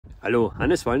Hallo,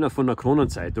 Hannes Wallner von der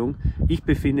Kronenzeitung. Ich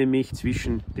befinde mich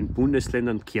zwischen den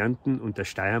Bundesländern Kärnten und der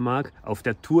Steiermark auf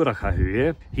der Turracher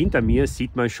Höhe. Hinter mir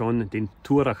sieht man schon den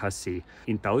Turracher See.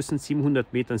 In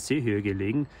 1700 Metern Seehöhe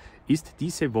gelegen ist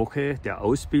diese Woche der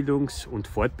Ausbildungs- und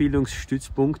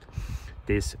Fortbildungsstützpunkt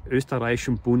des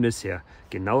österreichischen Bundesheer.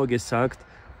 Genauer gesagt,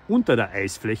 unter der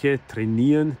Eisfläche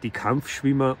trainieren die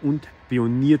Kampfschwimmer und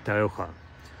Pioniertaucher.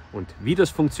 Und wie das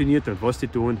funktioniert und was die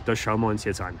tun, das schauen wir uns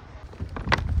jetzt an.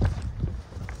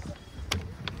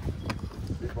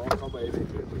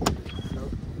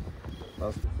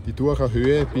 Die Turracher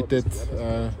Höhe bietet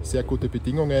sehr gute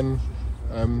Bedingungen,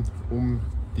 um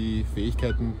die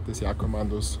Fähigkeiten des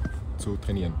Jagdkommandos zu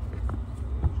trainieren.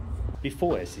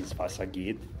 Bevor es ins Wasser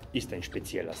geht, ist ein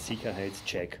spezieller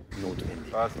Sicherheitscheck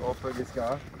notwendig. Was, Auftrag ist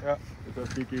klar? Ja. Das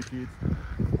heißt, wie geht jetzt?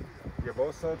 Ihr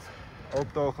wassert,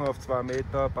 abtauchen auf 2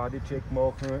 Meter, Bodycheck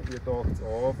machen, ihr taucht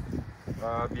auf.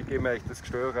 Wir geben euch das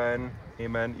Gestell rein,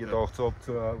 ihr taucht ab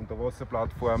zur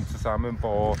Unterwasserplattform,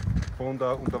 Zusammenbau von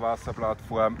der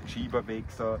Unterwasserplattform,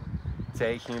 Schieberwechsel,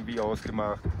 Zeichen wie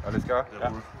ausgemacht. Alles klar?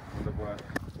 Ja. Wunderbar.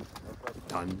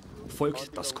 Dann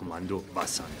folgt das Kommando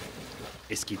Wassern.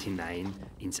 Es geht hinein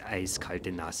ins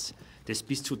eiskalte Nass des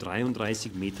bis zu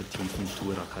 33 Meter tiefen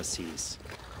Turracher Sees.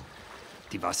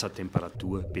 Die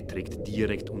Wassertemperatur beträgt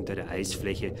direkt unter der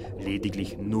Eisfläche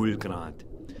lediglich 0 Grad.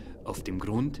 Auf dem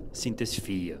Grund sind es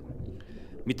 4.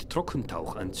 Mit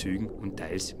Trockentauchanzügen und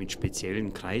teils mit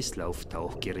speziellen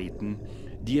Kreislauftauchgeräten,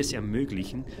 die es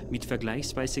ermöglichen, mit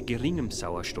vergleichsweise geringem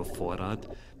Sauerstoffvorrat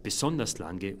besonders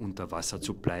lange unter Wasser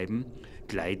zu bleiben,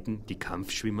 gleiten die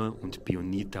Kampfschwimmer und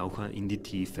Pioniertaucher in die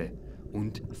Tiefe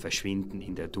und verschwinden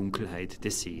in der Dunkelheit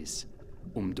des Sees,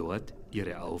 um dort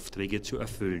ihre Aufträge zu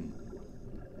erfüllen.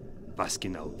 Was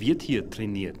genau wird hier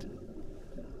trainiert?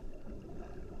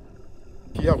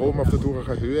 Hier oben auf der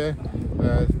Turracher Höhe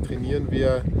trainieren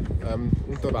wir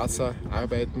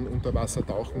Unterwasserarbeiten,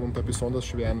 Unterwassertauchen unter besonders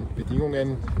schweren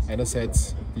Bedingungen.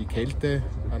 Einerseits die Kälte,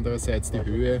 andererseits die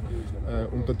Höhe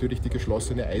und natürlich die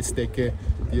geschlossene Eisdecke,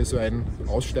 die so ein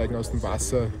Aussteigen aus dem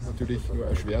Wasser natürlich nur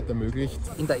erschwert ermöglicht.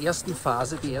 In der ersten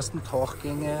Phase, die ersten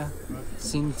Tauchgänge,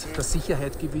 sind der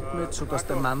Sicherheit gewidmet, sodass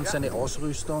der Mann seine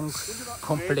Ausrüstung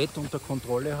komplett unter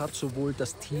Kontrolle hat, sowohl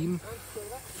das Team,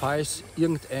 falls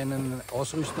irgendein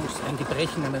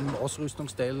Gebrechen in einem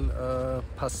Ausrüstungsteil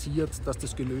passiert, dass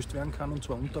das gelöst werden kann, und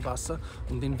zwar unter Wasser.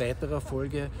 Und in weiterer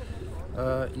Folge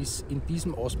ist in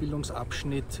diesem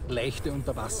Ausbildungsabschnitt leichte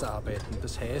Unterwasserarbeiten.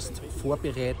 Das heißt,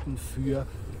 vorbereiten für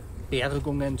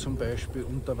Bergungen zum Beispiel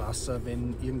unter Wasser,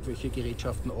 wenn irgendwelche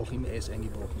Gerätschaften auch im Eis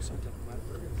eingebrochen sind.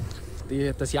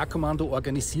 Das Jagdkommando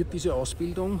organisiert diese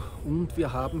Ausbildung und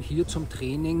wir haben hier zum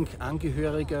Training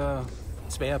Angehörige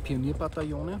zweier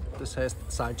Pionierbataillone, das heißt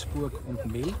Salzburg und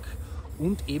Melk,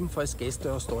 und ebenfalls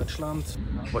Gäste aus Deutschland.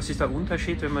 Was ist der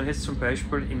Unterschied, wenn man jetzt zum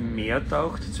Beispiel im Meer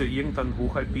taucht, zu irgendeinem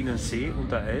hochalpinen See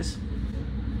unter Eis?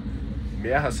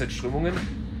 Meer hast halt Strömungen,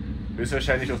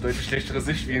 höchstwahrscheinlich auf deutlich schlechtere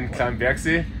Sicht wie in kleinen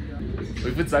Bergsee. Und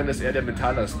ich würde sagen, das ist eher der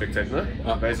mentale Aspekt halt, ne?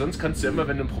 Ja. Weil sonst kannst du ja immer,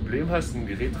 wenn du ein Problem hast, ein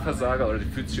Geräteversager oder du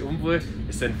fühlst dich unwohl,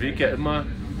 ist dein Weg ja immer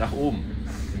nach oben.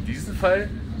 In diesem Fall,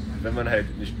 wenn man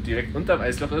halt nicht direkt unterm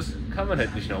Eisloch ist, kann man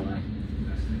halt nicht nach oben.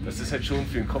 Das ist halt schon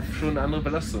für den Kopf schon eine andere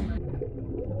Belastung.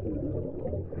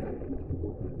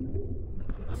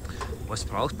 Was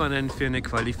braucht man denn für eine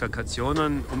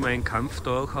Qualifikation, um ein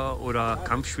Kampftaucher oder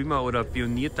Kampfschwimmer oder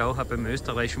Pioniertaucher beim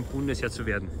österreichischen Bundesheer zu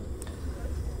werden?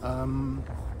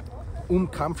 Um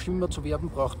Kampfschwimmer zu werden,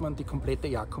 braucht man die komplette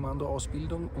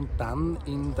Jagdkommando-Ausbildung und dann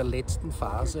in der letzten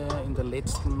Phase, in der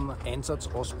letzten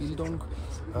Einsatzausbildung,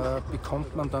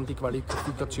 bekommt man dann die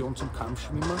Qualifikation zum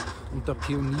Kampfschwimmer. Und der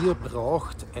Pionier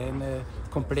braucht eine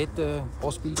komplette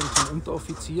Ausbildung zum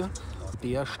Unteroffizier.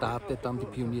 Der startet dann die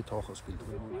Pioniertauchausbildung.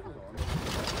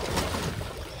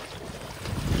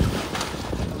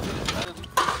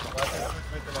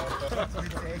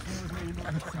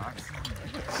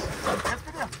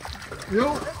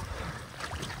 Jo.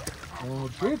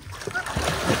 Und gut.